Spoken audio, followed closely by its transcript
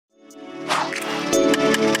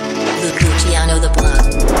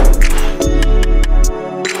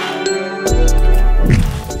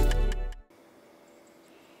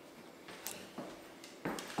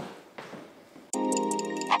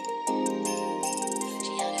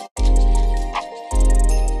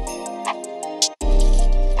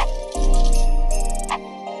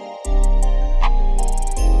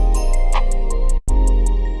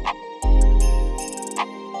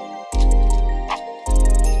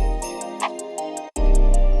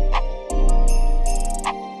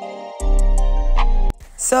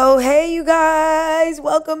So hey you guys,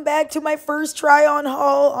 welcome back to my first try on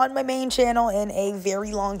haul on my main channel in a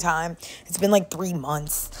very long time. It's been like 3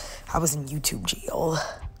 months. I was in YouTube jail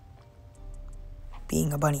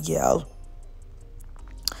being a bunny gal.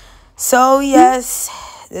 So yes,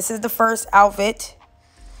 this is the first outfit.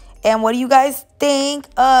 And what do you guys think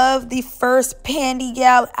of the first Pandie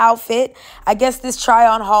gal outfit? I guess this try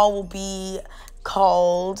on haul will be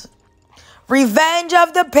called Revenge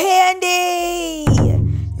of the Pandie.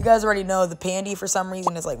 You guys already know the Pandie for some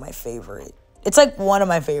reason is like my favorite. It's like one of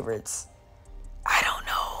my favorites. I don't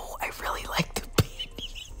know. I really like the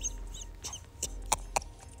Pandie.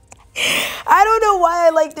 I don't know why I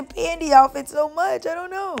like the Pandie outfit so much. I don't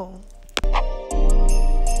know.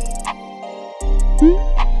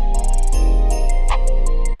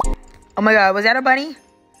 Oh my God, was that a bunny?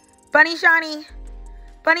 Bunny Shani.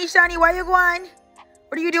 Bunny Shani, why you going?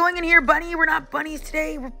 What are you doing in here, bunny? We're not bunnies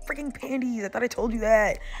today. We're freaking pandies. I thought I told you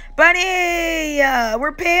that. Bunny!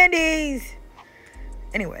 We're pandies.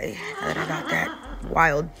 Anyway, now that I got that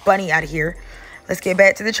wild bunny out of here, let's get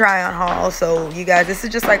back to the try-on haul. So, you guys, this is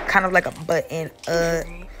just like kind of like a button.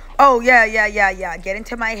 Oh, yeah. Get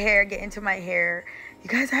into my hair. Get into my hair. You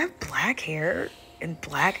guys, I have black hair and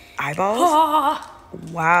black eyeballs.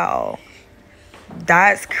 Wow.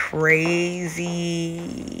 That's crazy.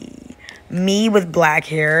 Me with black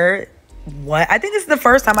hair. What? I think this is the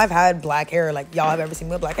first time I've had black hair. Like, y'all have ever seen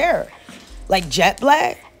me with black hair. Like, jet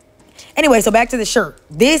black. Anyway, so back to the shirt.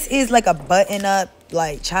 This is like a button-up,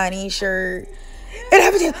 like, Chinese shirt. And I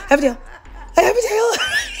have a tail. I have a tail.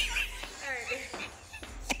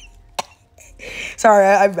 Sorry,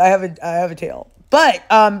 I have a tail. But,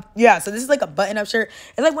 yeah, so this is like a button-up shirt.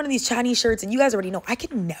 It's like one of these Chinese shirts, and you guys already know I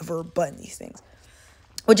can never button these things.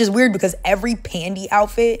 Which is weird because every Pandie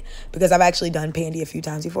outfit, because I've actually done Pandie a few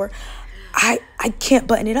times before, I can't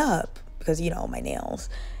button it up because, you know, my nails.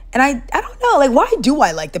 And I don't know, like, why do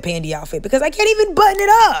I like the Pandie outfit? Because I can't even button it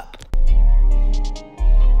up.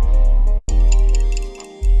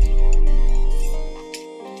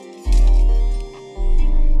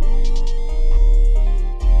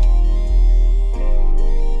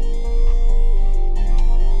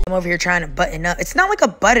 I'm over here trying to button up. It's not like a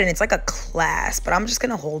button, it's like a clasp, but I'm just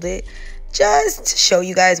gonna hold it just to show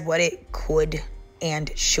you guys what it could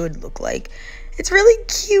and should look like. It's really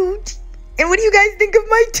cute. And what do you guys think of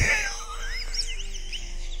my tail?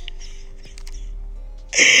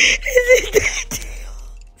 Isn't that tail?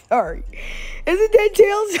 Sorry. Isn't that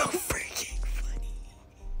tail so freaking funny?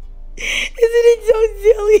 Isn't it so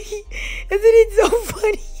silly? Isn't it so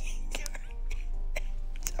funny?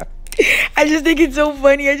 I just think it's so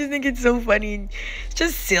funny. It's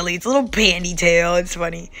just silly. It's a little Pandie tail. It's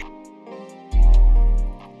funny.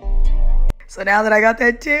 So now that I got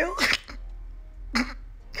that tail,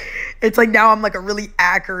 it's like now I'm like a really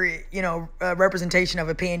accurate, you know, representation of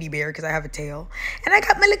a Pandie bear because I have a tail. And I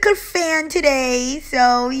got my little fan today.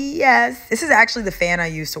 So yes, this is actually the fan I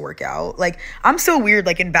use to work out. Like, I'm so weird.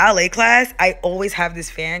 Like in ballet class, I always have this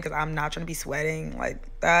fan because I'm not trying to be sweating like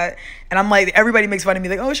that. And I'm like, everybody makes fun of me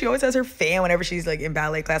like, oh, she always has her fan whenever she's like in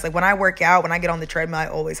ballet class. Like when I work out, when I get on the treadmill, I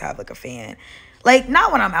always have like a fan. Like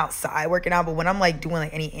not when I'm outside working out, but when I'm like doing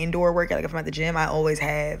like any indoor workout, like if I'm at the gym, I always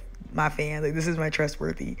have my fan. Like this is my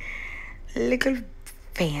trustworthy little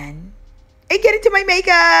fan. And get into my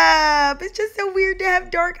makeup. It's just so weird to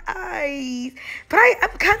have dark eyes, but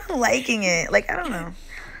I'm kind of liking it. Like I don't know.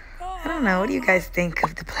 What do you guys think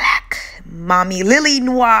of the black mommy Lily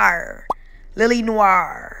Noir? Lily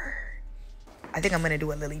Noir. I think I'm gonna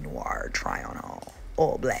do a Lily Noir try on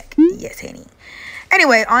all black. Yes, honey.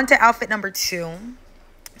 Anyway, on to outfit number 2.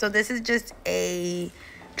 So this is just a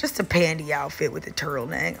Pandie outfit with a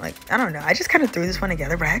turtleneck. Like, I don't know. I just kind of threw this one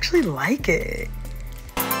together, but I actually like it.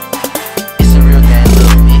 It's a real game,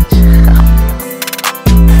 little bitch.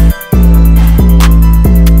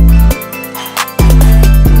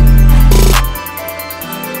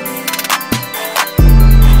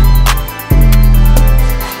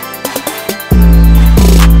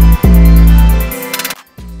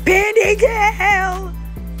 Pandie tail!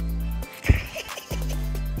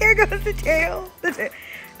 Here goes the tail. That's it.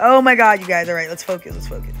 Oh my God, you guys. All right, let's focus.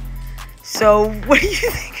 So, what do you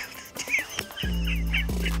think of the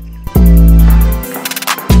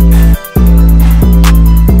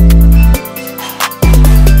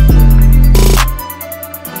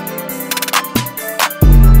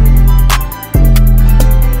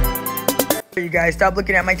tail? You guys, stop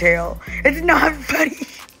looking at my tail. It's not funny.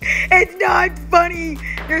 It's not funny.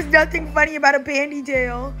 There's nothing funny about a Pandie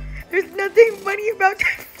tail. There's nothing funny about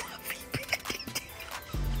that fluffy Pandie tail.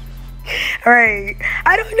 All right.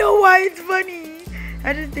 I don't know why it's funny.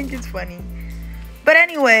 I just think it's funny. But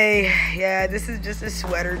anyway, yeah, this is just a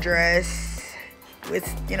sweater dress with,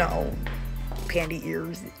 you know, Pandie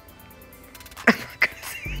ears. I'm not gonna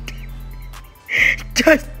say it.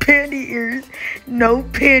 Just Pandie ears, no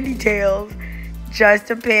Pandie tails,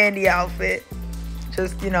 just a Pandie outfit.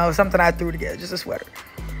 Just, you know, something I threw together, just a sweater.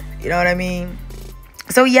 You know what I mean?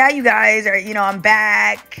 So yeah, you guys are, you know, I'm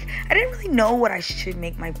back. I didn't really know what I should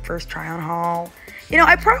make my first try on haul. You know,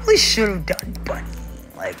 I probably should have done bunny.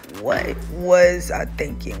 Like, what was I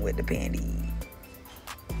thinking with the Pandie?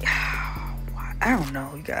 I don't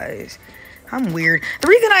know, you guys. I'm weird. The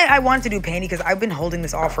reason I wanted to do Pandie, because I've been holding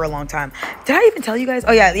this off for a long time. Did I even tell you guys?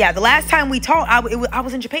 Oh, yeah. The last time we talked, I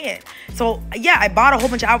was in Japan. So, yeah, I bought a whole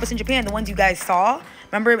bunch of outfits in Japan. The ones you guys saw.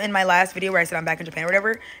 Remember in my last video where I said I'm back in Japan or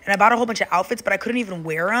whatever? And I bought a whole bunch of outfits, but I couldn't even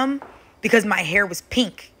wear them because my hair was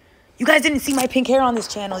pink. You guys didn't see my pink hair on this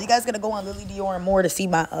channel. You guys gotta go on Lily Dior and more to see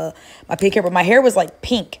my pink hair. But my hair was like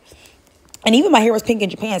pink. And even my hair was pink in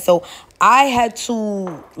Japan. So I had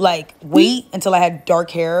to like wait until I had dark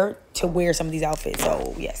hair to wear some of these outfits.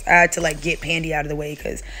 So yes, I had to like get Pandie out of the way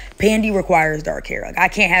because Pandie requires dark hair. Like I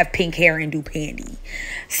can't have pink hair and do Pandie.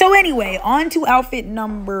 So anyway, on to outfit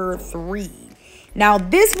number 3. Now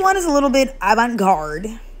this one is a little bit avant-garde.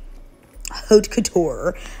 Haute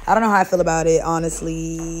couture. I don't know how I feel about it,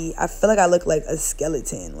 honestly. I feel like I look like a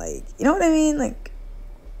skeleton. Like, you know what I mean? Like,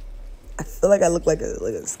 I feel like I look like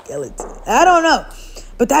a skeleton. I don't know.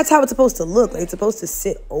 But that's how it's supposed to look. Like, it's supposed to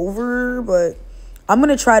sit over, but I'm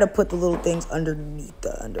going to try to put the little things underneath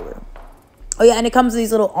the underwear. Oh, yeah, and it comes with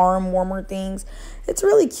these little arm warmer things. It's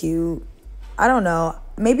really cute. I don't know.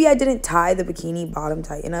 Maybe I didn't tie the bikini bottom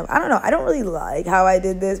tight enough. I don't know. I don't really like how I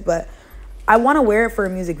did this, but I want to wear it for a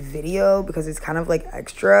music video because it's kind of like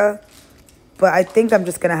extra. But I think I'm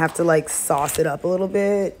just going to have to like sauce it up a little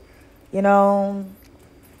bit, you know,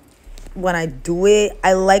 when I do it.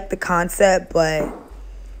 I like the concept, but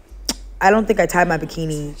I don't think I tied my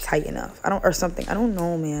bikini tight enough. I don't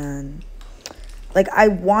know, man. Like, I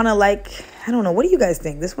want to like, I don't know. What do you guys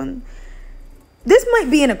think? This might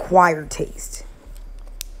be an acquired taste.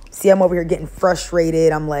 See, I'm over here getting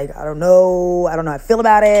frustrated. I'm like, I don't know how I feel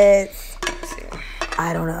about it.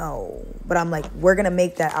 I don't know. But I'm like, we're going to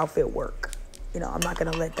make that outfit work. You know, I'm not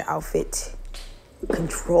going to let the outfit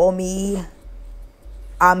control me.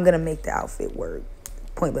 I'm going to make the outfit work.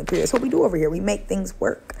 Point blank period. That's what we do over here. We make things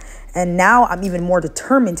work. And now I'm even more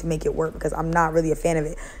determined to make it work because I'm not really a fan of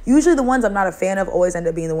it. Usually the ones I'm not a fan of always end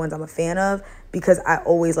up being the ones I'm a fan of because I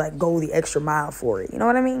always like go the extra mile for it. You know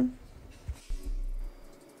what I mean?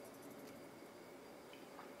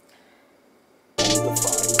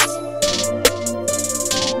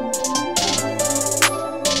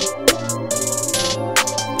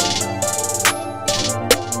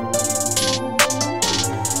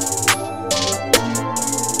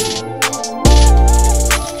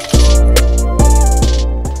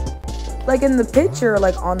 Like in the picture,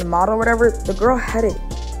 like on the model or whatever, the girl had it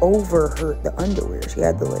over the underwear. She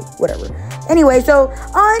had the like, whatever. Anyway, so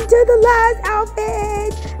on to the last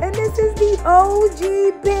outfit. And this is the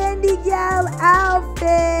OG Pandie gal outfit.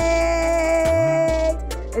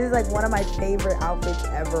 This is like one of my favorite outfits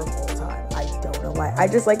ever of all time. I don't know why. I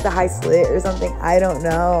just like the high slit or something. I don't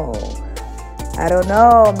know. I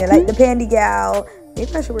like the Pandie gal.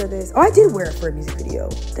 Maybe I should wear this. Oh, I did wear it for a music video.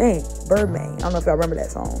 Dang, Birdman. I don't know if y'all remember that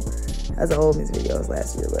song. That's an old music video. It was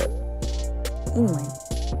last year, but anyway.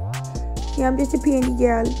 Yeah, I'm just a Pandie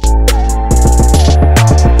gal.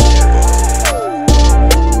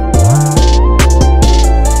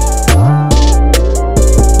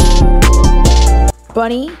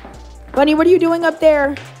 Bunny, what are you doing up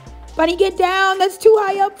there? Bunny, get down. That's too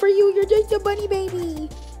high up for you. You're just a bunny baby.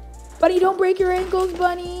 Bunny, don't break your ankles,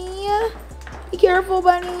 Bunny. Be careful,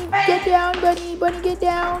 Bunny. Get down, Bunny. Bunny, get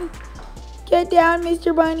down. Get down,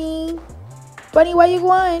 Mr. Bunny. Bunny, why you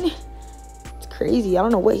going? It's crazy. I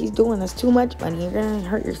don't know what he's doing. That's too much, Bunny. You're gonna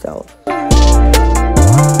hurt yourself.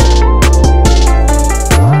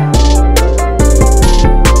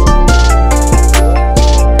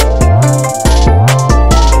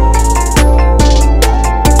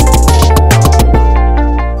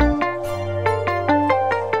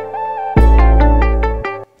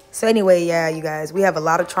 So anyway, yeah, you guys, we have a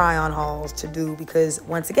lot of try-on hauls to do because,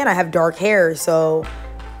 once again, I have dark hair, so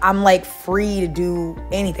I'm, like, free to do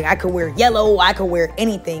anything. I could wear yellow. I could wear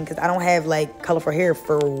anything because I don't have, like, colorful hair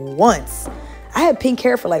for once. I had pink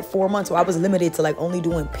hair for, like, 4 months, so I was limited to, like, only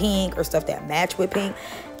doing pink or stuff that match with pink.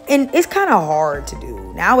 And it's kind of hard to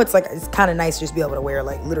do. Now it's, like, it's kind of nice to just be able to wear,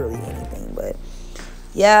 like, literally anything. But,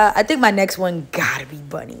 yeah, I think my next one gotta be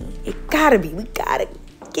Bunny. It gotta be. We gotta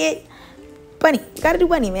get Bunny. We gotta do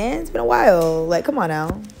Bunny, man. It's been a while. Like, come on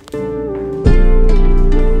now.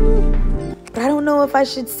 But I don't know if I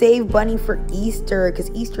should save Bunny for Easter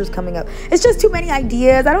because Easter's coming up. It's just too many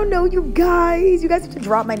ideas. I don't know, you guys. You guys have to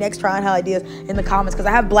drop my next try on haul ideas in the comments because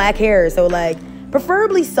I have black hair. So, like,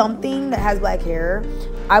 preferably something that has black hair.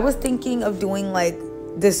 I was thinking of doing, like,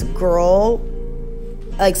 this girl.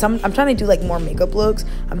 Like, I'm trying to do, like, more makeup looks.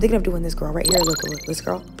 I'm thinking of doing this girl right here. Look, this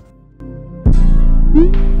girl.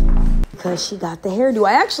 Because she got the hairdo.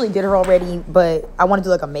 I actually did her already, but I want to do,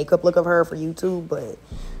 like, a makeup look of her for YouTube, but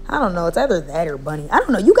I don't know. It's either that or Bunny. I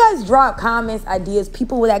don't know. You guys drop comments, ideas.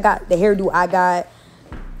 People that got the hairdo I got,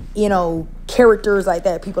 you know, characters like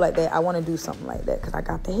that, people like that. I want to do something like that because I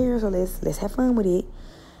got the hair. So let's have fun with it.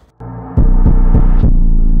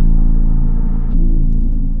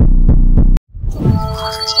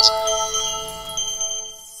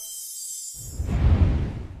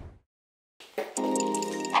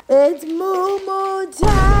 It's moo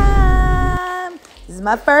time. This is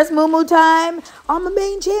my first moo time on my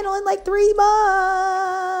main channel in like 3 months.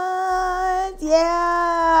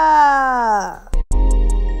 Yeah.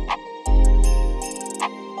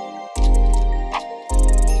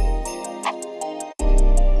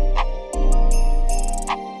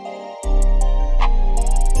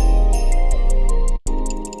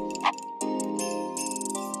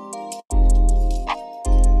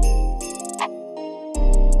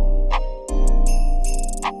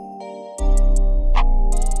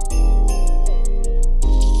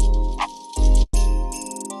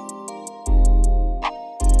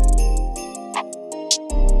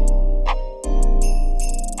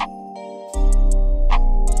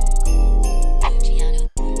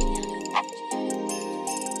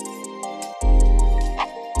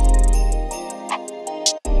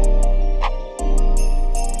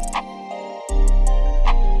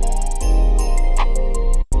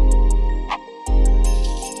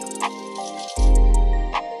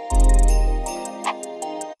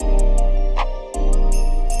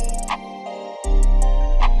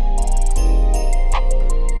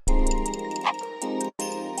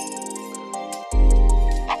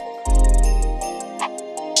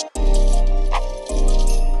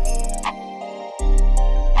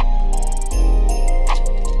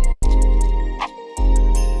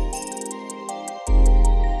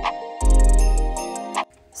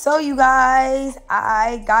 So you guys,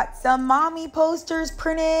 I got some mommy posters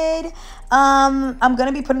printed. I'm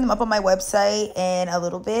gonna be putting them up on my website in a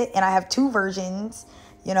little bit, and I have 2 versions.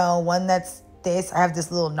 You know, one that's this. I have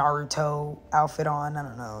this little Naruto outfit on. I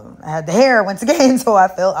don't know. I had the hair once again, so I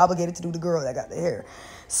felt obligated to do the girl that got the hair.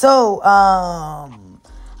 So I'm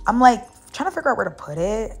like trying to figure out where to put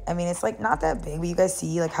it. I mean, it's like not that big, but you guys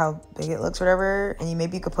see like how big it looks, whatever. And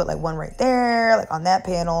maybe you could put like one right there, like on that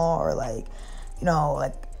panel, or like, you know,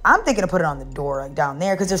 like. I'm thinking to put it on the door, like down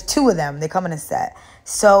there, because there's 2 of them. They come in a set.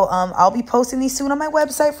 So I'll be posting these soon on my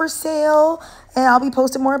website for sale, and I'll be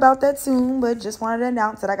posting more about that soon, but just wanted to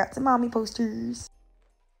announce that I got some mommy posters.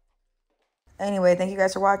 Anyway, thank you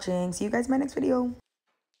guys for watching. See you guys in my next video.